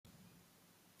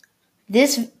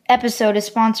This episode is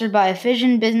sponsored by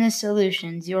Efficient Business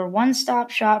Solutions, your one-stop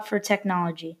shop for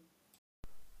technology.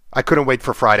 I couldn't wait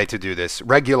for Friday to do this.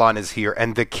 Regulon is here,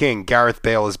 and the king, Gareth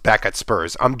Bale, is back at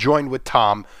Spurs. I'm joined with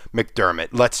Tom McDermott.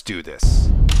 Let's do this.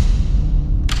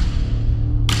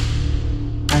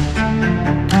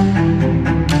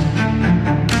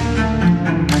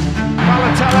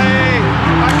 Balotelli,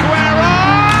 Aguero!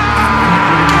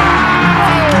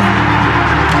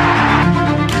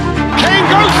 Kane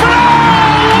goes for it!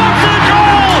 What a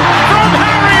goal from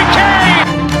Harry Kane!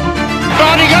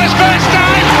 Vardy goes first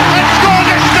time and scores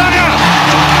a stunner!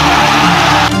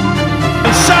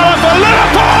 And Salah for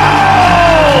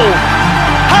Liverpool!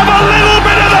 Have a little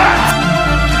bit of that!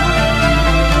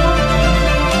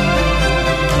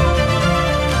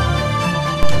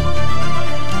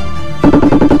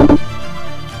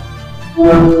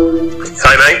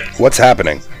 Hi mate. What's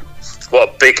happening? What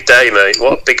a big day, mate.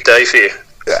 What a big day for you.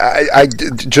 I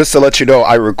just to let you know,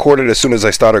 I recorded as soon as I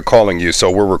started calling you,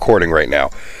 so we're recording right now.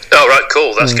 Oh right,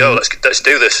 cool. Let's go. Let's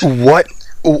do this.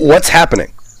 What's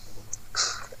happening?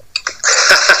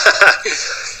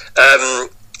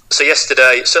 So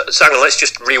yesterday, so hang on, let's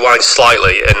just rewind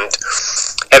slightly. And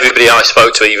everybody I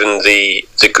spoke to, even the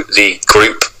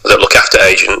group that look after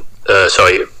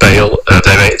Bale,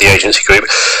 the agency group,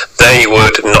 they were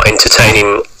not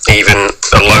entertaining even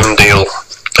a loan deal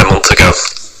a month ago.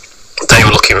 They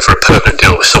were looking for a permanent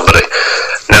deal with somebody.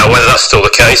 Now, whether that's still the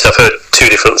case, I've heard two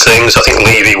different things. I think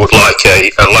Levy would like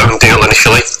a loan deal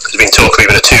initially. There's been talk of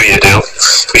even a 2-year deal,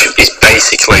 which is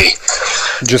basically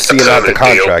just seeing out the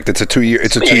contract. Deal. It's a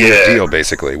two-year deal,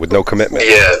 basically, with no commitment.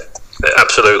 Yeah,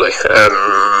 absolutely.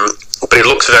 But it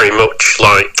looks very much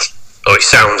like, or it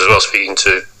sounds as well, speaking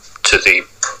to the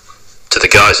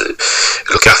guys that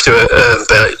look after it.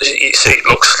 But it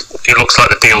looks like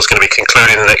the deal's going to be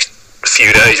concluded in the next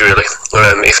few days, really.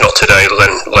 If not today,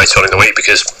 then later on in the week,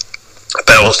 because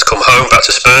Bale wants to come home back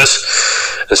to Spurs,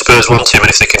 and Spurs want him. And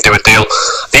if they can do a deal,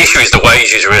 the issue is the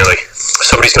wages. Really,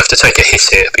 somebody's going to have to take a hit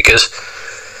here, because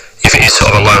if it is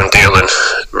sort of a loan deal and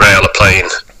Real are playing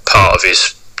part of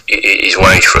his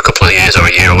wage for a couple of years or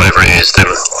a year or whatever it is, then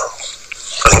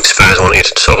I think Spurs wanted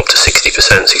sort of up to 60%,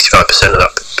 65% of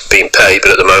that being paid.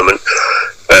 But at the moment,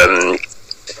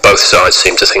 both sides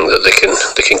seem to think that they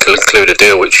can conclude a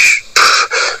deal, which,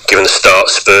 given the start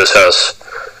Spurs has,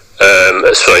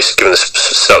 given the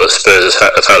start that Spurs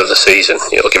have had of the season,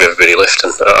 it'll give everybody a lift.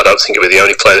 And I don't think it'll be the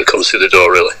only player that comes through the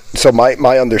door, really. So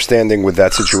my understanding with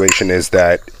that situation is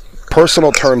that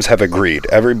personal terms have agreed.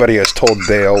 Everybody has told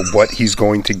Bale what he's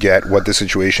going to get, what the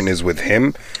situation is with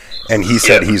him, and he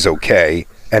said he's okay.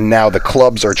 And now the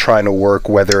clubs are trying to work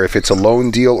whether if it's a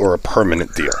loan deal or a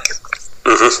permanent deal.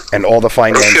 Mm-hmm. And all the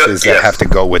finances that have to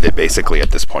go with it, basically,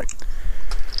 at this point.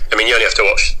 I mean, you only have to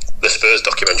watch the Spurs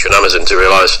documentary on Amazon to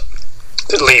realise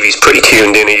that Levy's pretty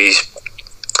tuned in. He's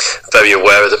very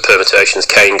aware of the permutations.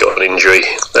 Kane got an injury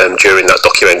during that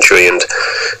documentary, and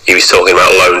he was talking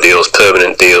about loan deals,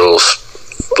 permanent deals,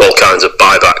 all kinds of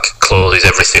buyback clauses,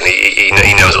 everything.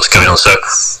 He knows what's going on, so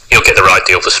he'll get the right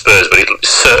deal for Spurs, but it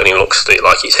certainly looks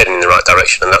like he's heading in the right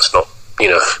direction, and that's not,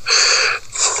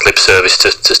 lip service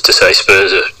to say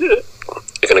Spurs are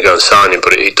going to go and sign him,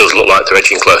 but it does look like they're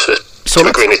edging closer to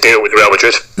agreeing a deal with Real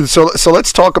Madrid. So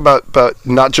let's talk about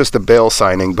not just the Bale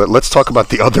signing, but let's talk about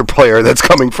the other player that's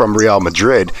coming from Real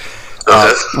Madrid,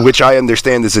 which I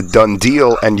understand is a done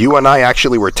deal, and you and I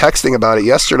actually were texting about it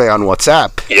yesterday on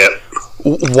WhatsApp. Yeah.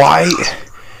 Why?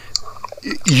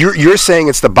 You're saying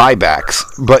it's the buybacks,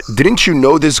 but didn't you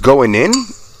know this going in?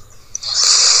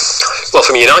 Well,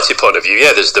 from a United point of view,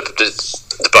 there's the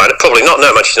buyback. Probably not.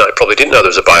 No, Manchester United probably didn't know there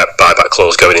was a buyback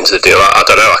clause going into the deal. I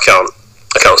don't know. I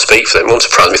can't speak for them. It won't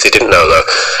surprise me if they didn't know, though.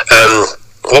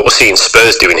 What we're seeing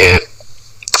Spurs doing here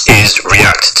is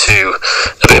react to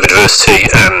a bit of adversity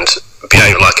and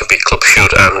behave like a big club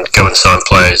should, and go and sign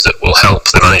players that will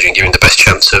help the manager and give him the best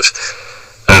chance of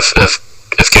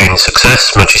gaining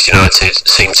success. Manchester United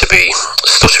seem to be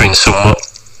stuttering somewhat.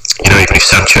 Even if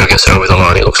Sancho gets over the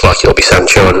line, it looks like it'll be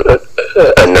Sancho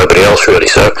and nobody else, really.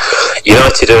 So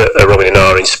United are rubbing an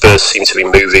R in. Spurs seem to be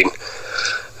moving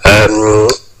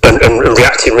and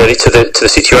reacting really to the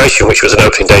situation, which was an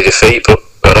opening day defeat. But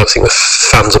I don't think the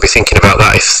fans will be thinking about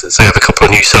that if they have a couple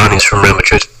of new signings from Real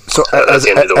Madrid. So at the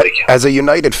end of the week. As a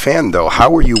United fan, though, how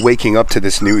were you waking up to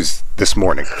this news this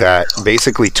morning? That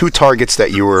basically two targets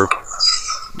that you were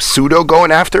pseudo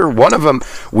going after, one of them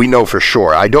we know for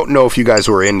sure. I don't know if you guys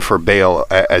were in for Bale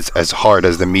as hard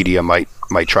as the media might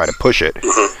try to push it.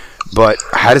 Mm-hmm. But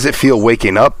how does it feel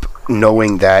waking up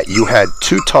knowing that you had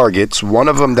two targets, one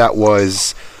of them that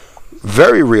was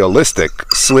very realistic,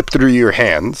 slipped through your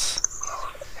hands,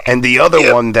 And the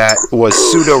other one that was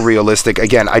pseudo-realistic,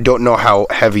 again, I don't know how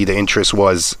heavy the interest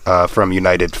was from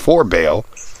United for Bale,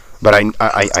 but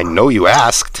I know you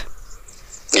asked.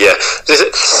 Yeah.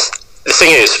 The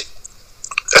thing is,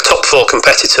 a top four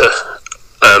competitor,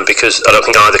 because I don't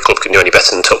think either club can do any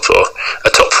better than top four, a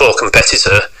top four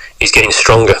competitor is getting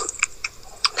stronger.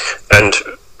 And,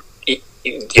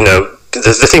 you know,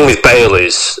 the thing with Bale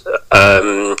is,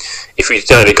 if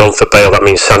we'd only gone for Bale, that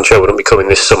means Sancho wouldn't be coming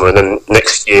this summer, and then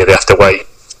next year they have to wait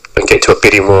and get to a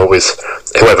bidding war with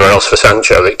whoever else for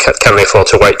Sancho. Can they afford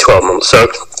to wait 12 months? So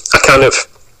I kind of,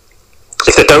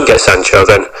 if they don't get Sancho,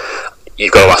 then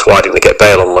you've got to ask why didn't they get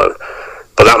Bale on loan?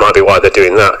 But that might be why they're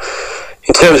doing that.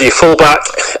 In terms of your fullback,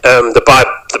 the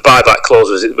buyback clause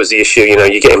was the issue. You know,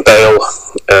 you're getting Bale.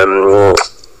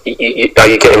 Are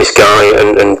you getting this guy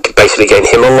and basically getting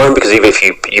him on loan? Because even if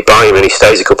you buy him and he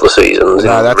stays a couple of seasons,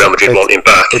 Real Madrid want him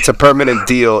back. It's a permanent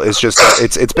deal. It's just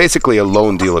it's basically a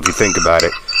loan deal if you think about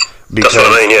it. Because, that's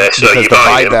what I mean. Yeah. So you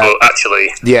buy him, but actually,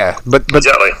 yeah, but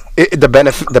exactly.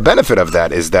 The benefit of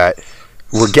that is that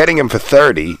we're getting him for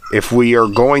 30. If we are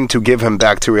going to give him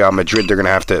back to Real Madrid, they're going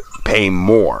to have to pay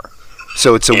more.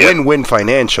 So it's a win-win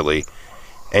financially,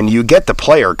 and you get the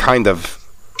player kind of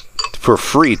for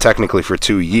free, technically, for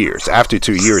 2 years. After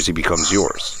 2 years, he becomes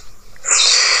yours.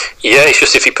 Yeah, it's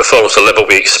just if he performs the level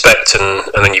we expect, and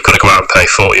then you've got to go out and pay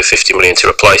 40 or 50 million to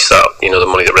replace that. You know, the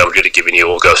money that Real Madrid are giving you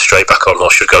will go straight back on,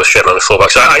 or should go straight on the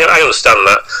fullback. So I understand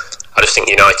that. I just think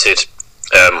United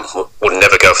would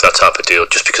never go for that type of deal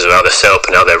just because of how they set up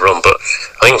and how they run. But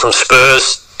I think from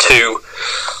Spurs to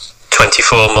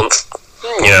 24-month,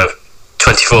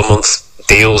 24-month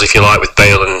deals, if you like, with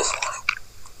Bale and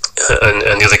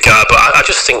the other guy, but I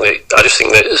just think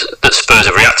that Spurs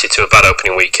have reacted to a bad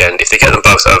opening weekend. If they get them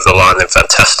both over the line, then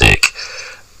fantastic.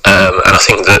 And I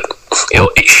think that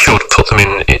it should put them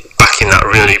back in that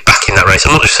race.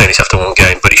 I'm not just saying this after one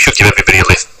game, but it should give everybody a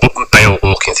lift. Bale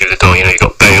walking through the door, you've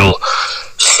got Bale,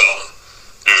 Son,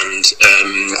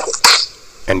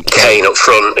 and Kane up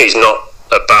front. He's not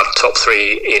a bad top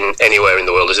three in anywhere in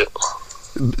the world, is it?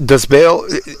 Does Bale,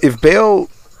 if Bale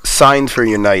signed for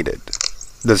United,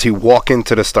 does he walk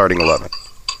into the starting 11?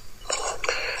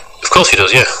 Of course he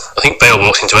does, yeah. I think Bale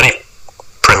walks into any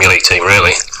Premier League team,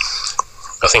 really.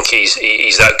 I think he's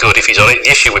that good if he's on it.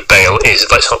 The issue with Bale is,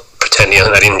 let's not pretend he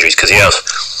hasn't had injuries, because he has.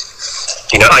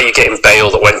 You know, are you getting Bale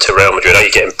that went to Real Madrid? Are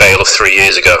you getting Bale of 3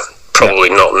 years ago?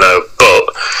 Probably not, no.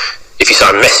 But if you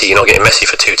sign Messi, you're not getting Messi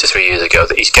for 2 to 3 years ago.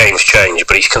 His game's changed,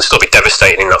 but he can still be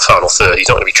devastating in that final third. He's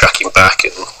not going to be tracking back,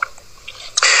 and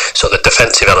so the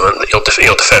defensive element that he'll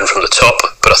defend from the top,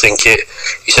 but I think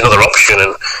it's another option,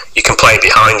 and you can play him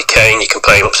behind Kane, you can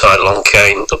play him upside along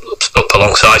Kane, up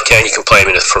alongside Kane, you can play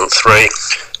him in the front three.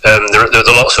 There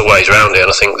are lots of ways around it,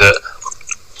 and I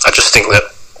just think that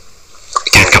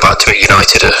again, go back to it,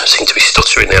 United seem to be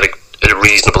stuttering. They had a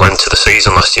reasonable end to the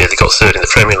season last year. They got third in the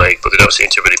Premier League, but they don't seem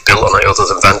to have really built on it other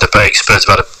than Van der Beek. Spurs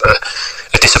have had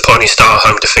a disappointing start.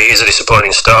 Home defeat is a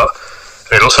disappointing start.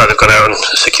 It looks like they've gone out and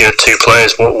secured 2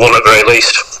 players, one at the very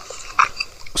least.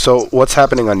 So what's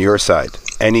happening on your side?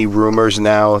 Any rumors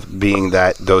now being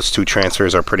that those 2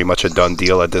 transfers are pretty much a done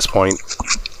deal at this point?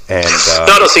 And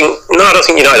No, I don't think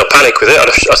United will panic with it.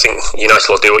 I think United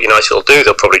will do what United will do.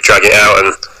 They'll probably drag it out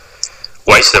and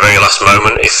wait to the very last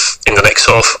moment. If in the next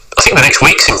I think the next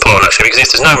week's important actually, because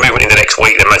if there's no movement in the next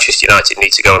week, then Manchester United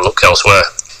need to go and look elsewhere,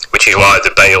 which is why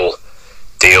the Bale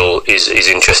deal is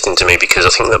interesting to me, because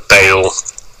I think that Bale,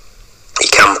 he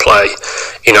can play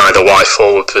in either wide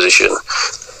forward position,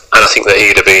 and I think that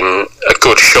he'd have been a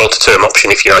good shorter term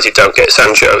option if United don't get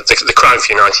Sancho. The crime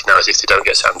for United now is if they don't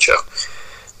get Sancho,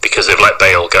 because they've let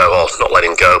Bale go, or not let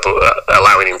him go, but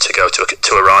allowing him to go to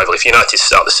a rival. If United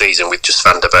start the season with just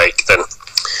Van der Beek, then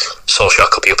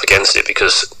Solskjaer could be up against it,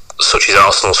 because such is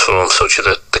Arsenal's form, such are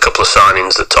the couple of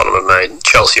signings that Tottenham have made.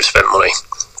 Chelsea have spent money.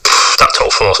 That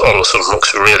top four all of a sudden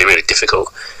looks really, really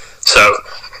difficult. So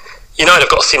United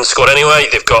have got a thin squad anyway.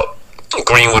 They've got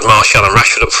Greenwood, Martial and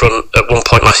Rashford up front. At one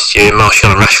point last year, Martial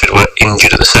and Rashford were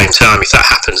injured at the same time. If that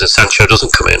happens and Sancho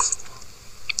doesn't come in,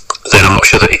 then I'm not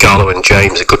sure that Ighalo and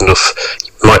James are good enough.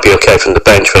 Might be okay from the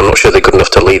bench, but I'm not sure they're good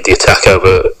enough to lead the attack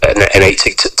over an 8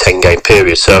 to 10 game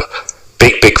period. So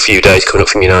big few days coming up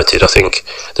from United. I think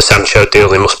the Sancho deal,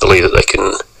 they must believe that they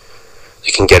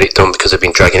can get it done, because they've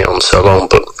been dragging it on so long.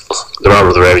 But there are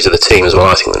other areas of the team as well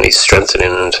I think that needs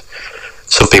strengthening, and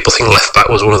some people think left back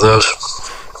was one of those.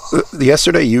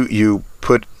 Yesterday you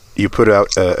put out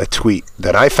a tweet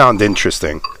that I found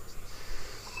interesting,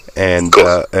 and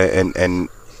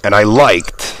I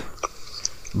liked,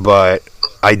 but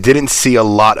I didn't see a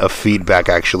lot of feedback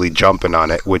actually jumping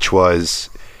on it, which was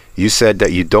You said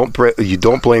that you don't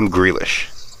blame Grealish.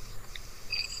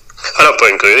 I don't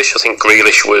blame Grealish. I think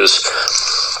Grealish was.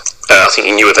 I think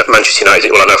he knew of Manchester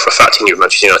United. Well, I know for a fact he knew of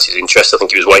Manchester United's interest. I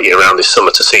think he was waiting around this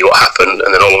summer to see what happened,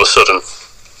 and then all of a sudden,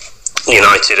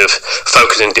 United have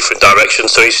focused in different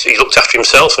directions. So he looked after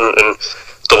himself and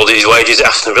doubled his wages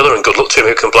at Aston Villa, and good luck to him.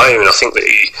 Who can blame him? And I think that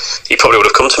he probably would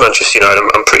have come to Manchester United.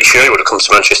 I'm pretty sure he would have come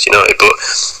to Manchester United, but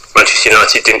Manchester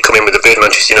United didn't come in with a bid.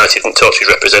 Manchester United didn't talk to his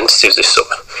representatives this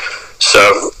summer. So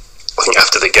I think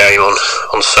after the game on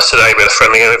Saturday, we had a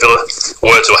friendly game at Villa.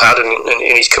 Words were had, and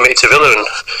he's committed to Villa, and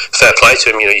fair play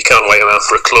to him. You can't wait around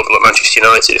for a club like Manchester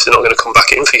United if they're not going to come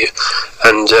back in for you.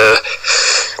 And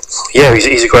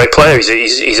he's a great player.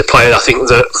 He's a player I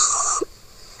think that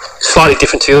slightly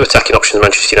different to the other attacking options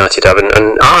Manchester United have,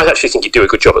 and I actually think he'd do a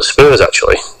good job at Spurs.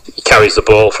 Actually, he carries the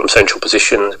ball from central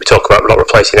positions. We talk about not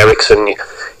replacing Eriksen.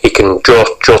 He can draw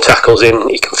tackles in.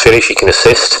 He can finish. He can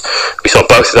assist. We saw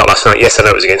both of that last night. Yes, I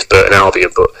know it was against Burton Albion,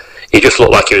 but he just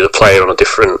looked like he was a player on a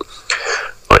different,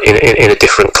 in a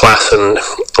different class. And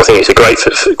I think it's great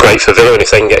for Villa. And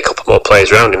if they can get a couple more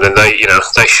players around him, then they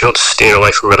should steer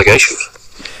away from relegation.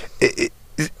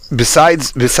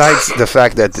 Besides the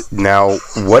fact that now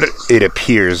what it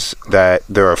appears that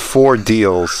there are 4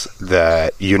 deals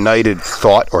that United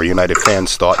thought, or United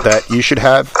fans thought, that you should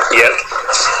have,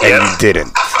 and you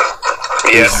didn't.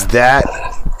 Is that?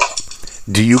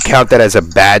 Do you count that as a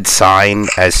bad sign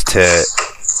as to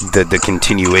the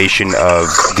continuation of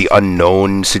the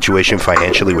unknown situation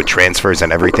financially with transfers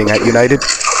and everything at United?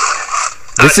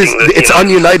 It's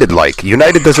un-United-like.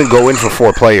 United doesn't go in for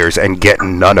 4 players and get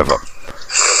none of them.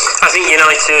 I think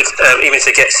United, even if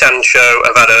they get Sancho,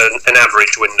 have had an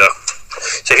average window.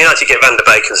 So if United get Van der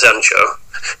Beek and Sancho,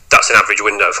 that's an average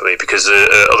window for me, because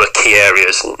other key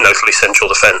areas, notably central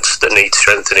defence, that need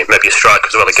strengthening. Maybe a striker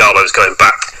as well. Igalo's going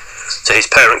back to his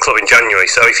parent club in January.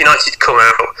 So if United come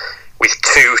out with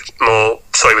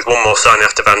one more signing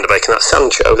after Van der Beek, and that's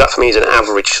Sancho, that for me is an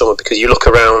average summer, because you look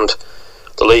around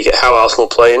the league at how Arsenal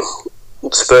are playing.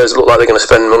 Spurs look like they're going to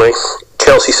spend money.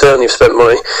 Chelsea certainly have spent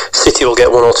money. City will get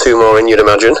 1 or 2 more in, you'd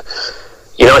imagine.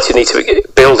 United need to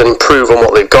build and improve on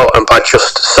what they've got, and by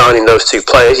just signing those 2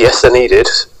 players, yes, they're needed,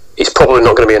 it's probably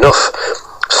not going to be enough.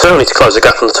 Certainly to close the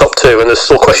gap on the top 2, and there's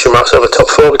still question marks over the top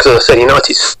 4, because as I said,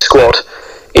 United's squad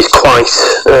is quite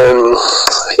thin.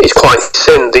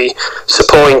 The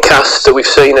supporting cast that we've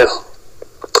seen are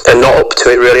not up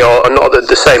to it really, or not at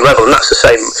the same level, and that's the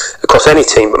same across any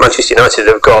team. But Manchester United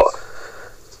have got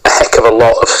a heck of a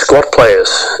lot of squad players,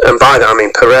 and by that I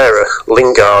mean Pereira,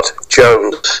 Lingard,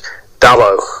 Jones,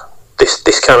 Dalot,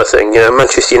 this kind of thing.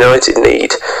 Manchester United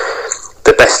need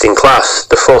the best in class.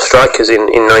 The 4 strikers in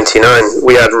 99,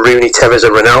 we had Rooney, Tevez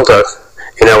and Ronaldo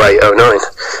in 08-09.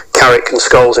 Carrick and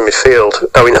Scholes in midfield.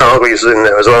 Owen Hargreaves was in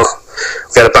there as well.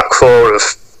 We had a back 4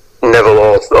 of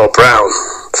Neville or Brown,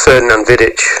 Ferdinand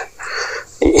Vidic,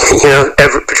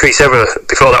 Patrice Evra.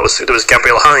 Before that there was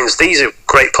Gabriel Hines. These are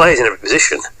great players in every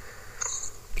position.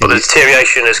 But the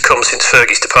deterioration has come since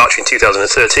Fergie's departure in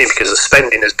 2013, because the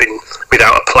spending has been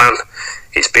without a plan.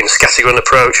 It's been a scattergun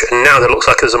approach, and now there looks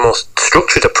like there's a more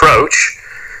structured approach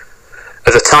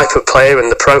of the type of player and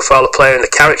the profile of player and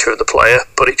the character of the player,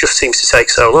 but it just seems to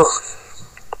take so long.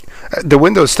 The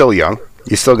window's still young.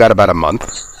 You still got about a month.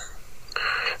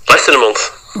 Less than a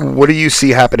month. What do you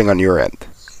see happening on your end?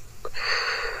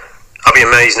 I'd be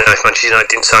amazed now if Manchester United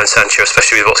didn't sign Sancho,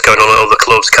 especially with what's going on at other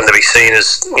clubs. Can they be seen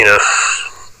as, in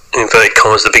inverted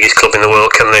commas, the biggest club in the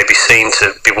world? Can they be seen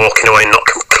to be walking away and not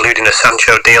concluding a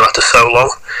Sancho deal after so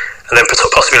long, and then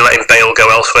possibly letting Bale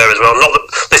go elsewhere as well? Not that,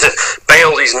 listen,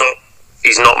 Bale would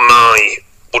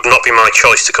not be my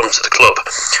choice to come to the club.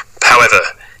 However,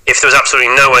 if there was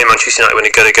absolutely no way Manchester United were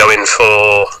going to go in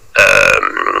for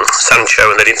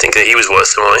Sancho, and they didn't think that he was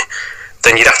worth the money,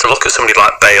 then you'd have to look at somebody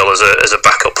like Bale as a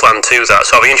backup plan to that.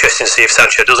 So I'll be interested to see if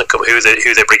Sancho doesn't come, who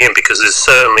they bring in, because there's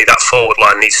certainly that forward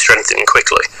line needs strengthening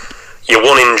quickly. You're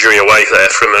 1 injury away there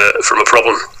from a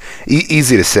problem.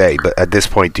 Easy to say, but at this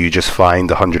point, do you just find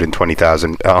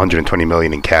 120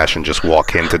 million in cash and just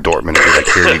walk into Dortmund and be like,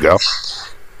 here you go?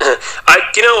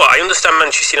 You know what? I understand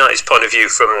Manchester United's point of view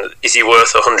from, is he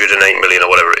worth 108 million or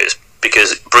whatever it is?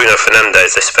 Because Bruno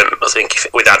Fernandes, they spent, I think,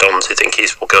 with add-ons, I think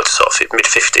will go to sort of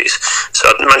mid-50s. So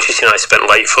Manchester United spent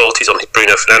late 40s on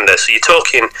Bruno Fernandes. So you're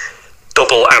talking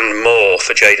double and more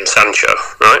for Jadon Sancho,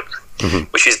 right?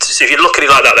 Mm-hmm. Which is, so if you look at it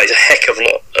like that, that's a heck of a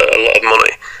lot of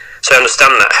money. So I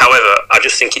understand that. However, I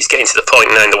just think it's getting to the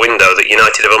point now in the window that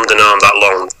United have underarmed that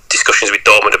long. Discussions with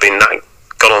Dortmund have been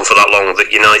gone on for that long, that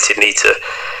United need to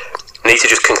need to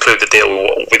just conclude the deal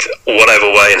with whatever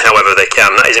way and however they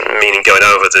can. That isn't meaning going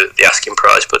over the asking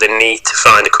price, but they need to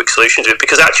find a quick solution to it,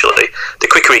 because actually the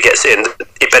quicker he gets in,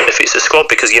 it benefits the squad,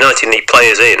 because United need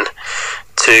players in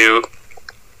to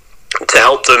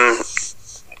help them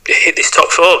hit this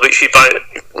top four, which is by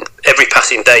every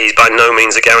passing day is by no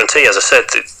means a guarantee. As I said,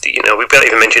 we barely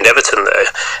even mentioned Everton there.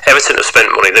 Everton have spent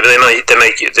money. They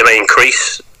may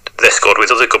increase their squad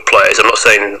with other good players. I'm not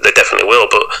saying they definitely will,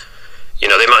 but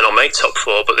they might not make top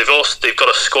four. But they've got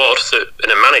a squad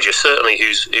and a manager certainly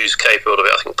who's capable of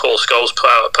it. I think Paul Scholes put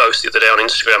out a post the other day on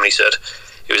Instagram, and he said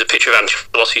it was a picture of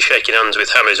Ancelotti shaking hands with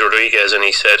James Rodriguez, and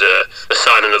he said, "A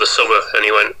sign another summer," and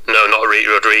he went, "No, not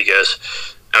Rodriguez,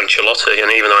 Ancelotti."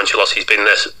 And even though Ancelotti's been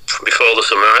there from before the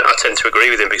summer, I tend to agree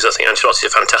with him, because I think Ancelotti's a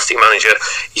fantastic manager.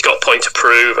 He's got a point to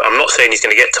prove. I'm not saying he's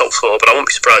going to get top four, but I wouldn't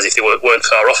be surprised if they weren't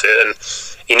far off it. And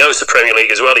he knows the Premier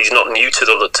League as well. He's not new to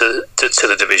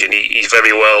the division. He's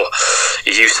very well.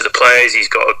 He's used to the players. He's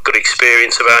got a good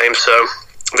experience about him. So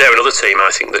they're another team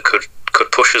I think that could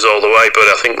push us all the way. But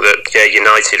I think that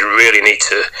United really need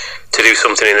to do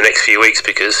something in the next few weeks,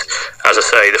 because, as I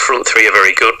say, the front three are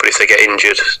very good, but if they get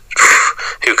injured,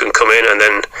 who can come in? And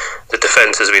then the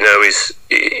defence, as we know, is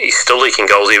still leaking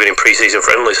goals even in pre-season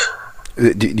friendlies.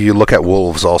 Do you look at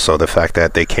Wolves also, the fact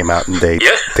that they came out and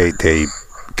they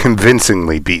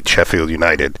convincingly beat Sheffield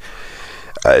United?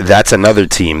 That's another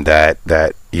team that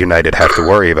United have to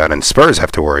worry about, and Spurs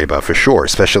have to worry about for sure,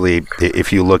 especially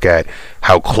if you look at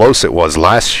how close it was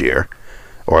last year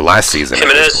or last season.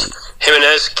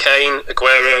 Jimenez, Kane,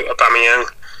 Aguero, Aubameyang.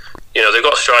 They've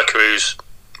got a striker who's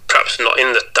perhaps not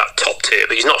in that top tier,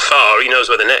 but he's not far. He knows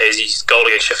where the net is. His goal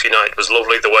against Sheffield United was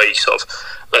lovely. The way he sort of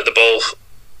let the ball,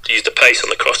 use the pace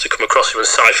on the cross to come across him and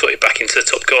side-foot it back into the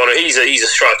top corner. He's a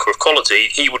striker of quality.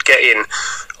 He would get in.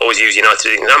 Always use United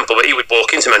as an example, but he would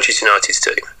walk into Manchester United's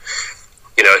team.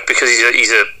 Because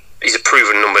he's a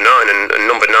proven number 9, and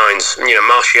number 9's.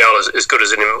 Martial, as good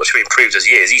as much improved as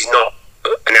he is, he's not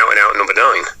an out-and-out number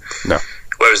 9. No.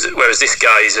 Whereas this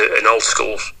guy is an old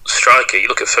school striker. You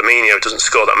look at Firmino, doesn't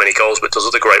score that many goals, but does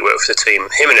other great work for the team.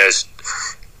 Jimenez,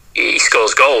 he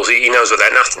scores goals. He knows where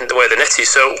the net is.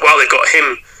 So while they've got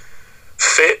him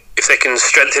fit, if they can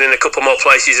strengthen in a couple more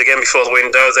places again before the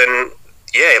window, then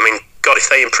God, if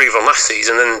they improve on last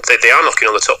season, then they are knocking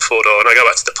on the top four door. And I go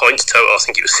back to the points total. I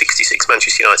think it was 66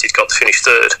 Manchester United got to finish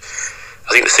third.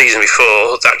 I think the season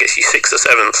before, that gets you 6th or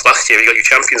 7th. Last year, you got your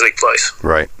Champions League place.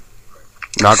 Right.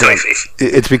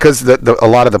 It's because a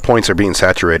lot of the points are being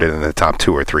saturated in the top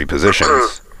 2 or 3 positions.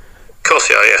 Of course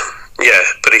they are, yeah.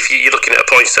 But if you're looking at a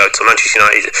points total, Manchester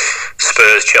United,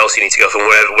 Spurs, Chelsea need to go from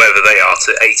wherever they are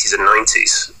to 80s and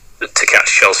 90s to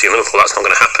catch Chelsea and Liverpool. That's not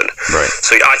going to happen. Right.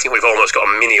 So I think we've almost got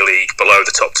a mini league below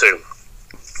the top 2.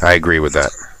 I agree with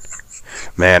that.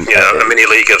 Man, a mini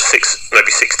league of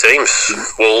maybe 6 teams: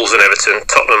 Wolves and Everton,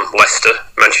 Tottenham, Leicester,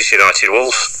 Manchester United,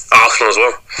 Wolves, Arsenal as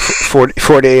well.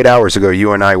 48 hours ago,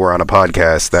 you and I were on a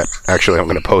podcast that actually I'm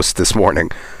going to post this morning,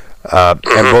 and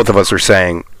both of us were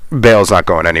saying Bale's not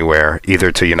going anywhere,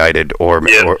 either to United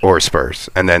or Spurs.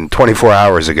 And then 24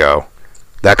 hours ago,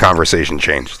 that conversation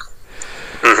changed.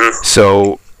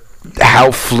 So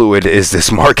how fluid is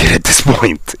this market at this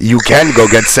point? You can go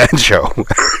get Sancho. Of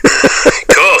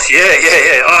course,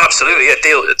 yeah. Oh, absolutely, yeah.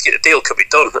 Deal could be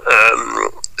done.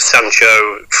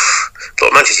 Sancho.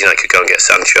 Look, Manchester United could go and get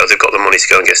Sancho. They've got the money to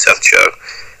go and get Sancho.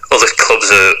 Other clubs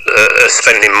are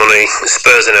spending money.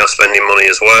 Spurs are now spending money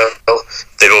as well.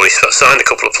 They've already signed a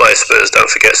couple of players. Spurs, don't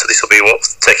forget. So this will be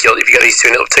if you get these two,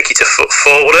 it'll take you to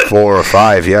 4, would it? 4 or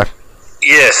 5, yeah.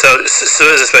 Yeah, so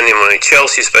Spurs are spending money,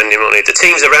 Chelsea are spending money. The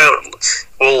teams around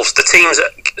Wolves,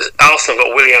 Arsenal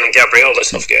got Willian and Gabriel,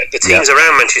 let's not forget. The teams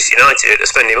around Manchester United are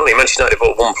spending money. Manchester United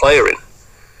bought one player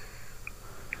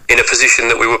in a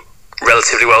position that we were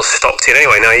relatively well stocked in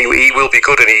anyway. Now, he will be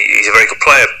good, and he's a very good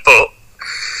player, but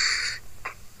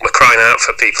we're crying out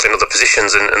for people in other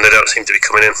positions, and they don't seem to be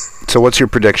coming in. So what's your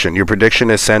prediction? Your prediction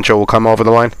is Sancho will come over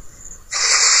the line?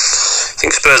 I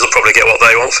think Spurs will probably get what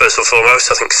they want first and foremost.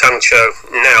 I think Sancho,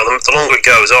 now, the longer it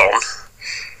goes on,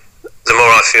 the more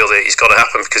I feel that it's got to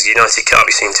happen, because United can't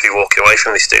be seen to be walking away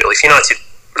from this deal. If United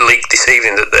leaked this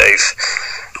evening that they've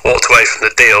walked away from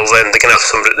the deal, then they're going to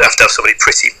have to have somebody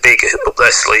pretty big up their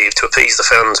sleeve to appease the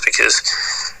fans, because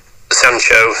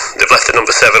Sancho, they've left the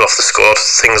number 7 off the squad,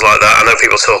 things like that. I know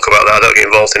people talk about that. I don't get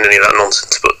involved in any of that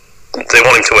nonsense, but they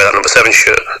want him to wear that number 7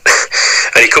 shirt.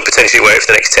 And he could potentially wear it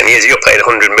for the next 10 years. He got paid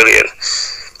 100 million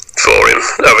for him.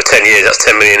 Over 10 years, that's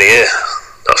 10 million a year.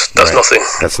 That's nothing.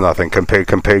 That's nothing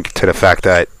compared to the fact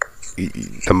that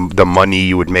the money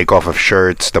you would make off of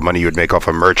shirts, the money you would make off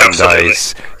of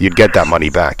merchandise, you'd get that money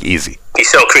back easy. You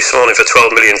sell Chris Smalling for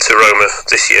 12 million to Roma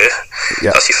this year.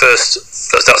 Yeah. That's your first.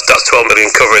 That's 12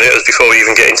 million covering it. As before we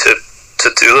even get into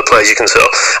the other players you can sell.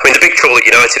 I mean, the big trouble at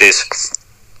United is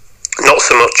not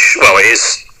so much. Well, it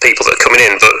is people that are coming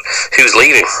in, but who's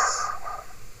leaving?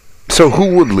 So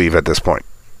who would leave at this point?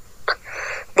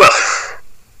 Well,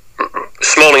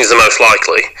 Smalling's the most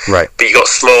likely. Right. But you got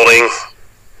Smalling,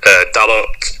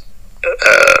 Dalot,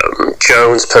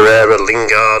 Jones, Pereira,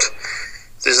 Lingard.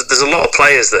 There's a lot of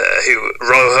players there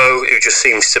Rojo, who just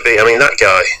seems to be. I mean, that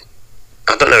guy.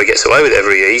 I don't know. He gets away with it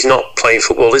every year. He's not playing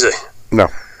football, is he? No.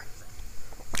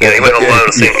 Yeah, he went on loan,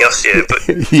 I think, last year.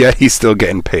 But yeah, he's still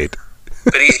getting paid.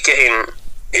 But he's getting.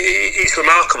 It's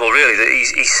remarkable, really, that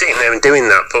he's sitting there and doing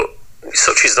that. But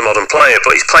such is the modern player.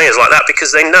 But it's players like that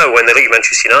because they know when they leave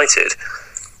Manchester United,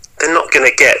 they're not going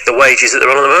to get the wages that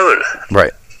they're on at the moment.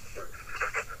 Right.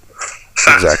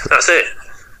 Fact. Exactly. That's it.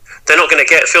 They're not going to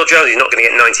get Phil Jones. He's not going to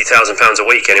get £90,000 a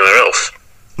week anywhere else.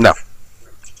 No.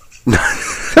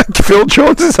 Phil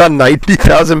Jones is on £90,000 a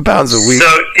week.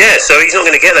 So he's not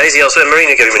going to get that, is he? Also,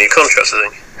 Mourinho gave him a new contract, I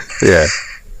think. Yeah.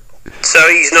 So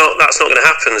he's not. That's not going to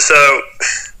happen. So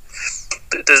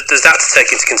there's that to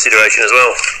take into consideration as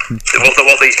well.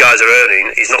 What these guys are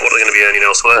earning is not what they're going to be earning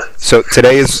elsewhere. So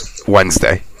today is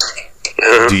Wednesday.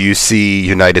 Mm-hmm. Do you see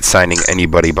United signing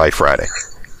anybody by Friday?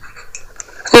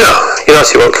 No,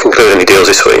 United won't conclude any deals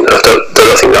this week. I don't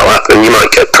think that'll happen. You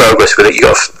might get progress with it. You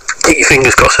got to keep your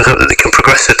fingers crossed and hope that they can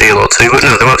progress a deal or two. But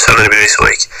no, they won't sell anybody this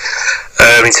week.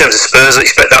 In terms of Spurs, I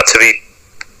expect that to be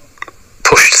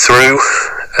pushed through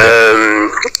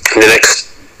in the next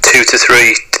two to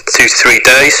three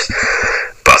days.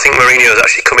 But I think Mourinho is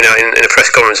actually coming out in a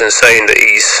press conference and saying that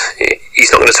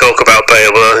he's not going to talk about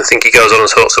Bale. But I think he goes on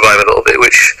and talks about him a little bit,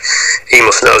 which he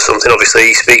must know something.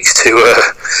 Obviously, he speaks to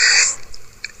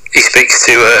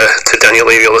Daniel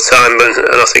Levy all the time, and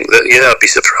I think that I'd be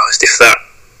surprised if that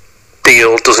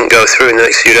deal doesn't go through in the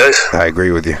next few days. I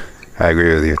agree with you.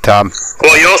 Tom?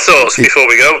 What are your thoughts before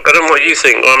we go? I don't know what you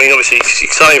think. Well, I mean, obviously, it's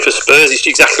exciting for Spurs. It's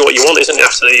exactly what you want, isn't it,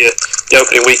 after the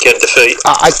opening weekend defeat?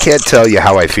 I can't tell you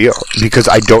how I feel because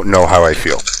I don't know how I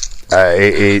feel.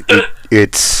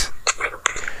 It's.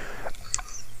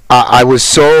 I was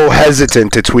so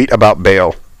hesitant to tweet about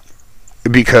Bale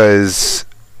because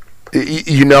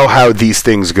you know how these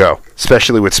things go,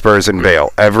 especially with Spurs and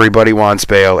Bale. Everybody wants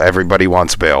Bale. Everybody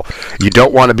wants Bale. You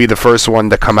don't want to be the first one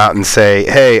to come out and say,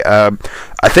 hey,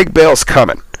 I think Bale's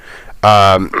coming,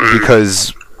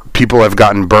 because people have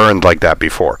gotten burned like that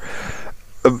before.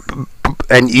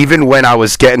 And even when I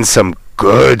was getting some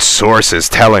good sources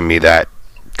telling me that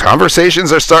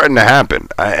conversations are starting to happen,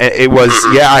 it was,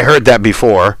 I heard that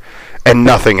before, and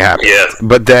nothing happened. Yeah.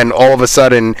 But then all of a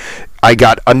sudden, I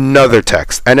got another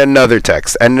text, and another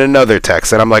text, and another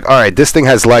text, and I'm like, all right, this thing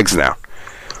has legs now.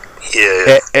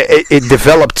 Yeah. It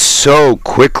developed so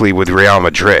quickly with Real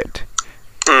Madrid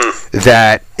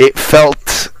that it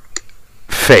felt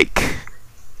fake.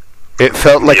 It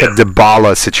felt like a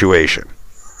Dybala situation.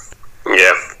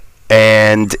 Yeah.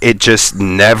 And it just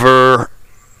never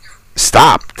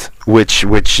stopped, which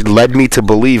led me to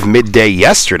believe midday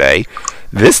yesterday,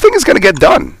 this thing is going to get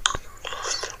done.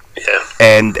 Yeah.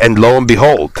 And lo and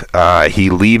behold, he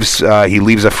leaves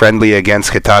a friendly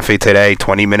against Getafe today,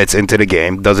 20 minutes into the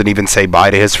game, doesn't even say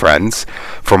bye to his friends.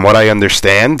 From what I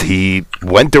understand, he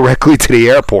went directly to the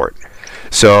airport.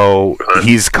 So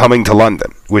he's coming to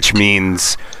London, which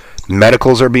means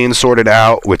medicals are being sorted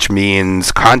out, which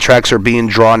means contracts are being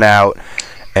drawn out,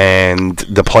 and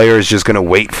the player is just going to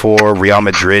wait for Real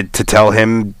Madrid to tell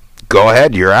him, go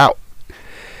ahead, you're out.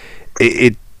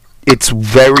 It's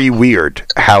very weird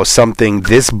how something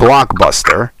this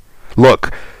blockbuster...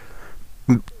 Look,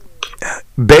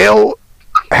 Bale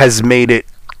has made it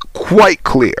quite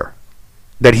clear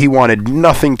that he wanted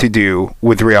nothing to do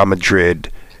with Real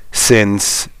Madrid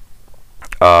since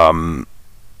Zidane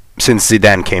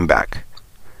came back.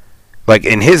 Like,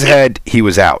 in his head, he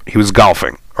was out. He was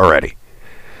golfing already.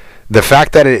 The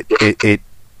fact that it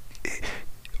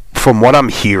from what I'm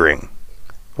hearing,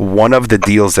 one of the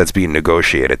deals that's being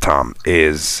negotiated, Tom,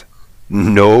 is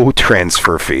no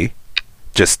transfer fee.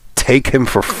 Just take him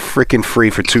for freaking free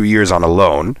for 2 years on a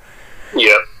loan.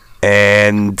 Yeah.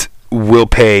 And we'll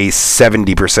pay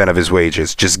 70% of his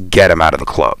wages. Just get him out of the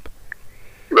club.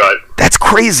 Right. That's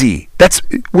crazy.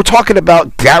 We're talking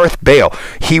about Gareth Bale.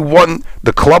 He won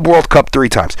the Club World Cup 3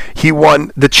 times. He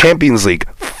won the Champions League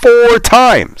 4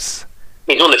 times.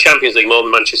 He's won the Champions League more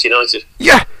than Manchester United.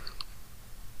 Yeah.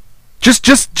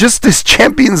 Just this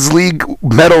Champions League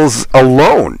medals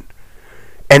alone.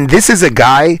 And this is a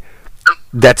guy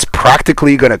that's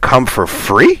practically going to come for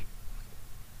free?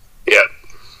 Yeah.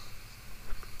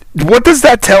 What does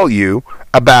that tell you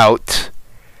about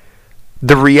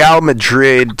the Real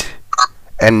Madrid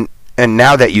and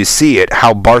now that you see it,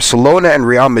 how Barcelona and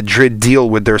Real Madrid deal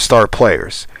with their star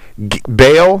players?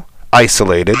 Bale,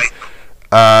 isolated.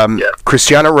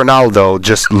 Cristiano Ronaldo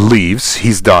just leaves.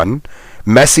 He's done.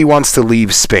 Messi wants to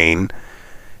leave Spain.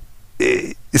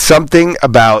 Something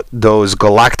about those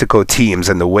Galactico teams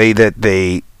and the way that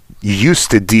they used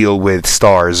to deal with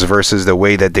stars versus the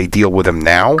way that they deal with them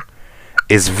now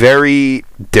is very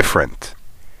different.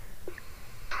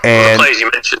 And the players you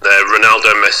mentioned there,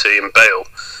 Ronaldo, Messi and Bale,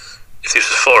 if this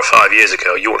was 4 or 5 years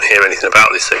ago, you wouldn't hear anything about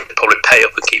this. They'd probably pay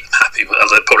up and keep them happy, but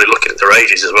they're probably looking at their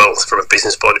ages as well from a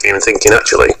business point of view and thinking,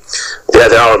 actually, yeah,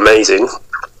 they are amazing,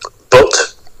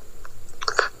 but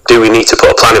do we need to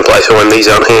put a plan in place for when these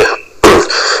aren't here? Because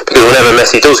whenever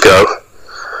Messi does go,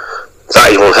 that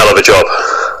is one hell of a job.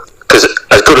 Because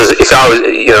as good as if I was,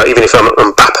 even if I'm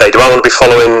Mbappe, do I want to be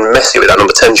following Messi with that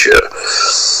number 10 shirt?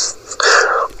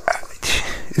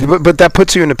 But that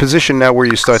puts you in a position now where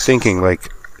you start thinking,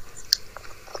 like,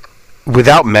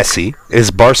 without Messi,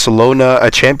 is Barcelona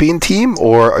a champion team,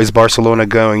 or is Barcelona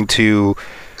going to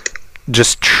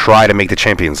just try to make the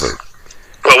Champions League?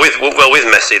 Well, with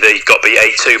Messi, they got beat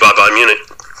 8-2 by Bayern Munich.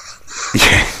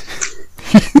 Yeah.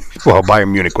 Well,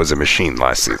 Bayern Munich was a machine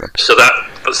last season. So that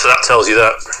tells you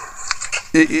that.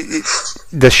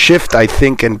 The shift, I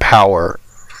think, in power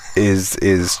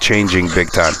is changing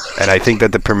big time, and I think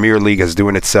that the Premier League is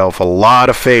doing itself a lot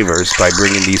of favors by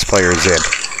bringing these players in,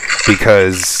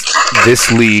 because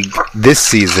this league this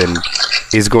season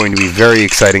is going to be very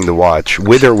exciting to watch,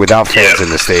 with or without fans in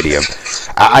the stadium.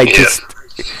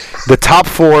 The top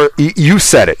 4. You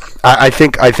said it. I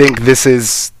think this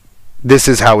is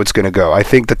how it's going to go. I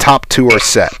think the top 2 are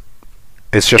set.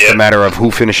 It's just a matter of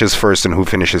who finishes first and who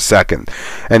finishes second,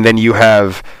 and then you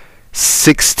have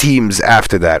 6 teams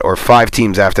after that, or 5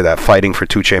 teams after that, fighting for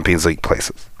 2 Champions League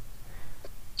places.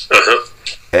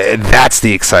 That's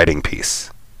the exciting piece.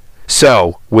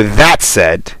 So, with that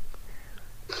said,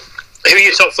 who are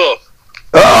your top 4?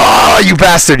 Oh, you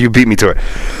bastard! You beat me to it.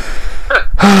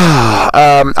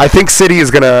 I think City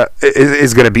is gonna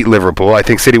beat Liverpool. I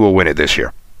think City will win it this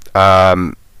year.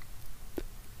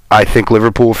 I think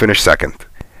Liverpool will finish second.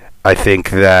 I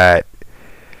think that.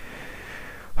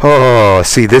 Oh,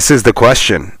 see, this is the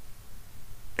question.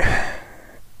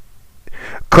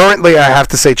 Currently, I have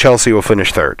to say Chelsea will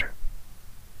finish third.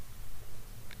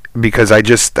 Because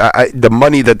the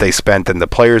money that they spent and the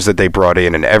players that they brought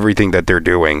in and everything that they're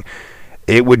doing,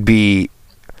 it would be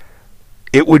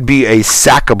a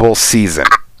sackable season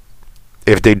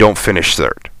if they don't finish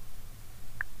third.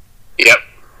 Yep.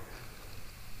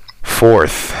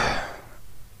 Fourth.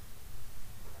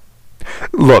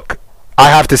 Look, I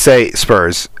have to say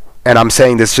Spurs, and I'm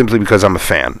saying this simply because I'm a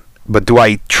fan. But do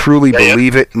I truly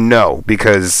believe it? No,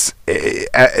 because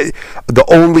the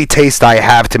only taste I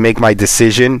have to make my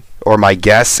decision or my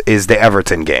guess is the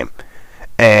Everton game,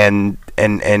 and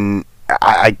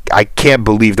I can't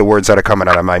believe the words that are coming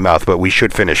out of my mouth. But we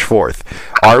should finish fourth.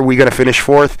 Are we going to finish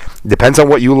fourth? Depends on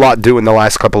what you lot do in the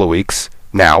last couple of weeks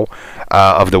now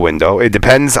of the window. It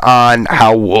depends on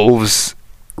how Wolves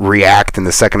react in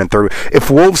the second and third. If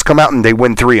Wolves come out and they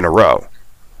win 3 in a row,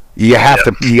 you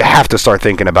have to start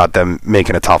thinking about them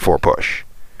making a top 4 push.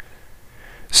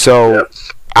 So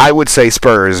I would say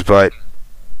Spurs, but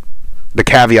the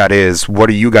caveat is, what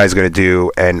are you guys going to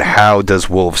do, and how does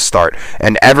Wolves start?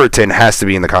 And Everton has to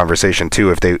be in the conversation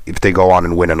too if they go on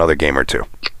and win another game or two.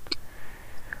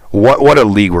 What a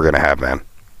league we're going to have, man.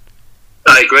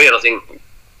 I agree, and I think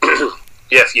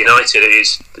for United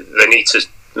they need to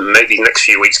make these next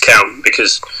few weeks count,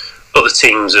 because other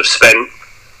teams are spending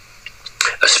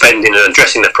and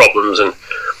addressing their problems, and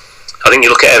I think you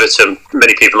look at Everton,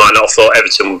 many people might not have thought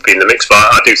Everton would be in the mix, but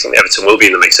I do think Everton will be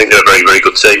in the mix. I think they're a very, very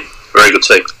good team. Very good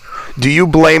team. Do you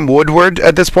blame Woodward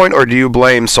at this point, or do you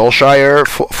blame Solskjaer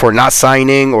for not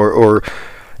signing, or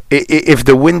if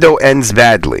the window ends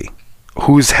badly,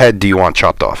 whose head do you want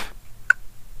chopped off?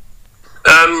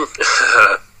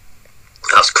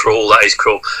 That's cruel. That is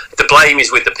cruel. The blame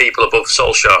is with the people above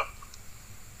Solskjaer.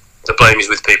 The blame is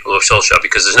with people above Solskjaer,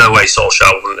 because there's no way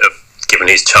Solskjaer wouldn't have given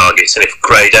his targets, and if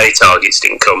grade A targets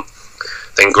didn't come,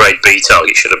 then grade B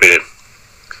targets should have been in.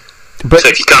 So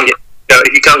if you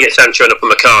can't get Sancho and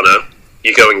Upamecano,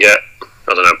 you go and get,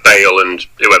 I don't know, Bale and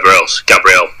whoever else,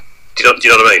 Gabriel. Do you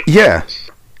know what I mean? Yeah,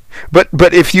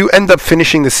 but if you end up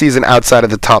finishing the season outside of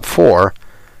the top 4,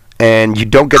 and you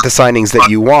don't get the signings that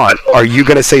you want, are you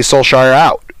going to say Solskjaer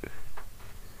out?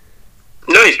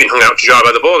 No, he's been hung out to dry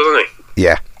by the board, hasn't he?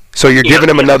 Yeah. So you're giving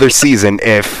him another season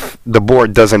if the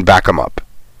board doesn't back him up.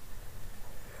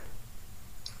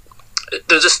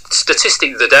 There's a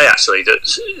statistic of the day actually that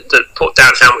put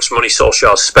down how much money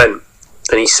Solskjaer spent,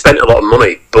 and he spent a lot of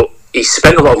money, but he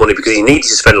spent a lot of money because he needed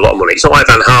to spend a lot of money. It's not like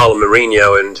Van Gaal and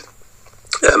Mourinho and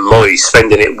Moyes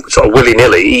spending it sort of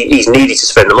willy-nilly. He's needed to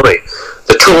spend the money.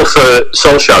 The trouble for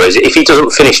Solskjaer is if he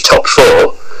doesn't finish top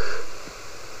 4,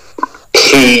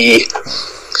 he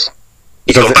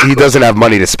doesn't have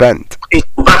money to spend. He's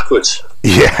gone backwards.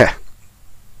 Yeah.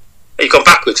 He's gone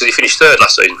backwards because he finished 3rd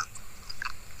last season.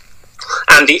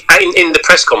 And in the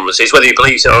press conferences, whether he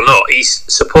believes it or not, he's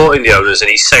supporting the owners and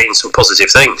he's saying some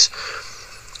positive things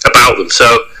about them.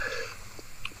 So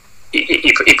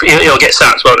he'll get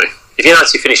sacked, won't he? If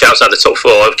United finish outside the top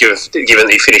 4, given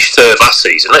that he finished 3rd last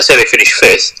season, let's say they finish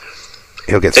 5th,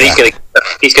 he'll get then sacked.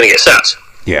 He's going to get sacked.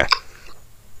 Yeah.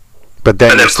 But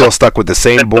then you're still stuck with the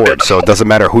same board, so it doesn't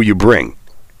matter who you bring.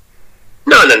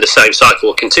 No, and then the same cycle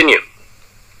will continue.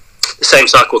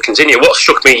 What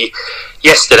struck me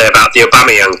yesterday about the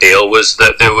Aubameyang deal was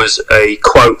that there was a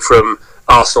quote from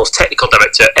Arsenal's technical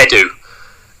director, Edu,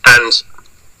 and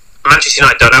Manchester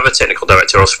United don't have a technical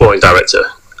director or sporting director,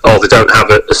 or they don't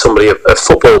have somebody of a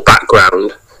football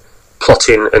background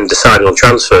plotting and deciding on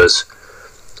transfers.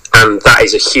 And that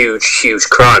is a huge, huge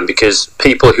crime, because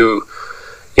people who...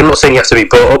 I'm not saying you have to be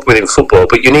brought up within football,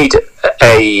 but you need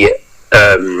a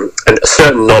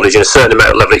certain knowledge and a certain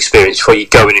amount of level of experience before you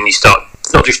go in and you start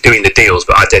not just doing the deals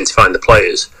but identifying the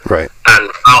players. Right.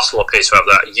 And Arsenal appears to have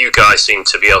that. You guys seem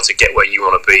to be able to get where you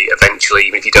want to be eventually.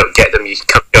 Even if you don't get them, you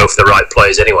can go for the right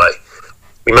players anyway. I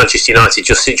mean, Manchester United it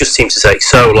just seems to take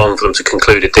so long for them to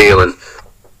conclude a deal, and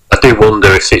I do wonder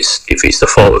if it's the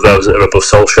fault of those that are above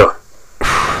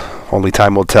Solskjaer. Only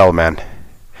time will tell, man.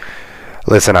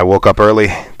 Listen, I woke up early.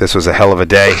 This was a hell of a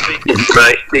day.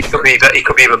 Right, it could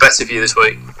be even better for you this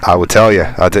week. I would tell you.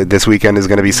 This weekend is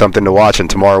going to be something to watch, and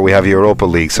tomorrow we have Europa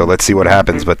League, so let's see what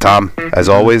happens. But Tom, as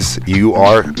always, you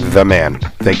are the man.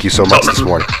 Thank you so much this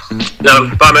morning.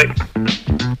 No, bye, mate.